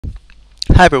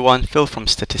Hi everyone, Phil from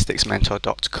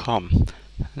statisticsmentor.com.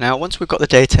 Now once we've got the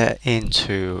data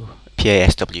into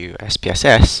PASW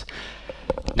SPSS,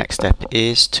 next step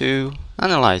is to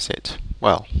analyze it.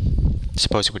 Well,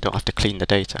 suppose we don't have to clean the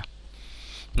data.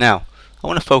 Now I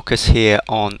want to focus here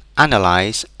on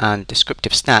analyze and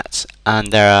descriptive stats,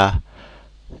 and there are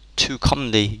two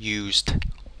commonly used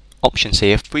options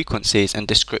here, frequencies and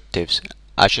descriptives.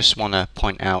 I just want to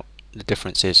point out the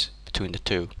differences between the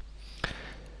two.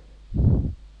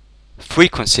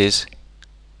 Frequencies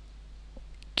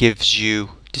gives you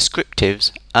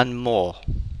descriptives and more.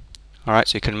 Alright,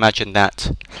 so you can imagine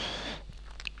that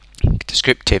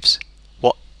descriptives,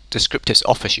 what descriptives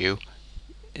offers you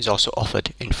is also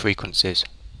offered in frequencies.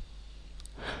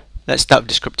 Let's start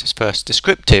with descriptives first.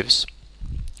 Descriptives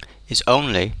is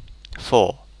only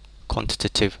for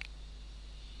quantitative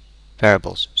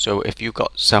variables. So if you've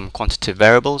got some quantitative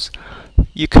variables,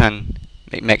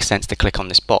 it makes sense to click on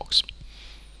this box.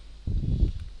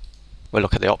 We'll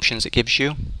look at the options it gives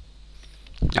you.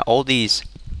 Now all these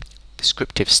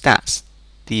descriptive stats,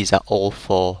 these are all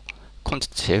for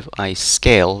quantitative, i.e.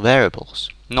 scale variables,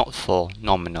 not for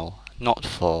nominal, not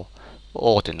for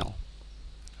ordinal.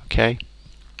 Okay?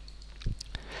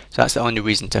 So that's the only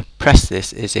reason to press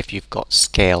this, is if you've got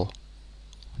scale,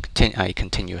 i.e.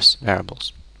 continuous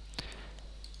variables.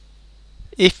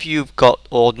 If you've got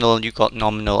ordinal, you've got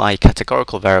nominal, i.e.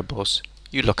 categorical variables,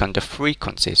 you look under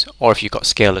frequencies, or if you've got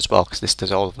scale as well, because this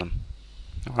does all of them.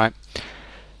 Alright.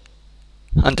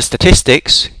 Under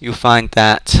statistics, you'll find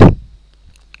that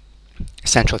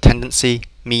central tendency,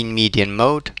 mean, median,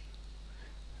 mode.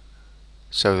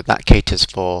 So that caters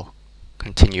for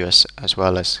continuous as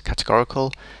well as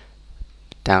categorical.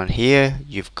 Down here,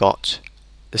 you've got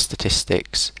the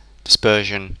statistics,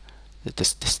 dispersion, the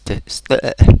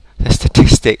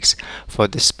statistics for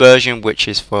dispersion, which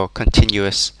is for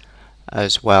continuous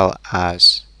as well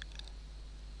as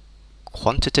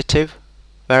quantitative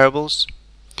variables.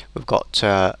 We've got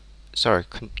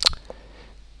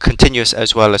continuous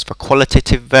as well as for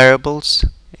qualitative variables.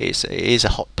 It is a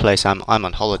hot place. I'm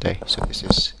on holiday, so this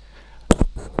is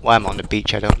why I'm on the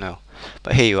beach, I don't know,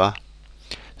 but here you are.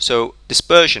 So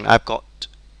dispersion, I've got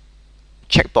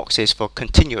checkboxes for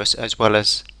continuous as well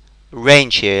as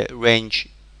range here. Range,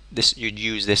 this you'd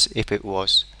use this if it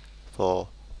was for,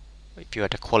 if you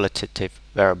had a qualitative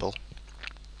variable.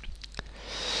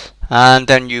 And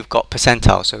then you've got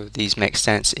percentile, so these make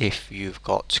sense if you've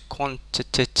got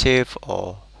quantitative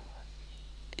or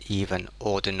even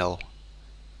ordinal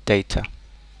data.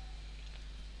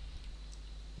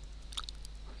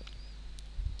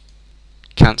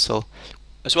 Cancel.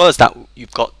 As well as that,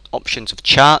 you've got options of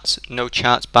charts, no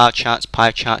charts, bar charts,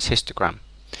 pie charts, histogram.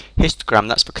 Histogram,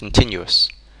 that's for continuous.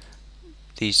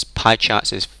 These pie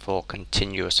charts is for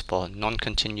continuous, for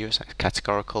non-continuous,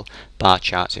 categorical. Bar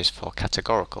charts is for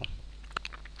categorical.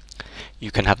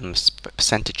 You can have them as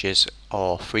percentages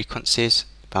or frequencies,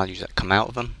 values that come out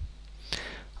of them.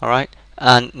 Alright,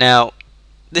 and now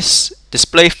this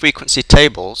display frequency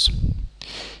tables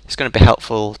is going to be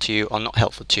helpful to you or not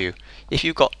helpful to you. If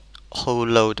you've got a whole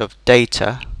load of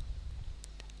data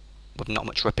with not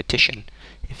much repetition,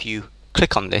 if you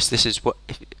click on this, this is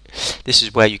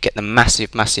where you get the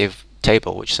massive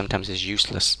table, which sometimes is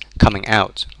useless, coming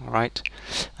out. Alright,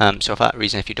 so for that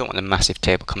reason, if you don't want the massive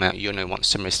table coming out, you only want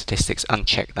summary statistics,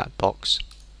 uncheck that box,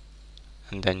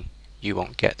 and then you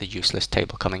won't get the useless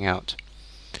table coming out.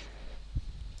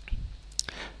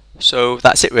 So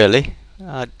that's it really.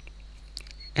 In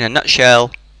a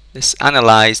nutshell, this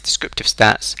analyze descriptive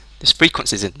stats, there's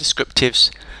frequencies and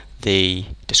descriptives. The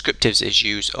descriptives is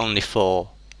used only for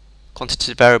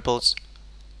quantitative variables.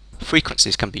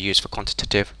 Frequencies can be used for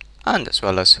quantitative and as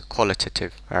well as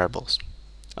qualitative variables.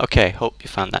 Okay, hope you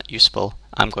found that useful.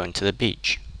 I'm going to the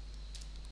beach.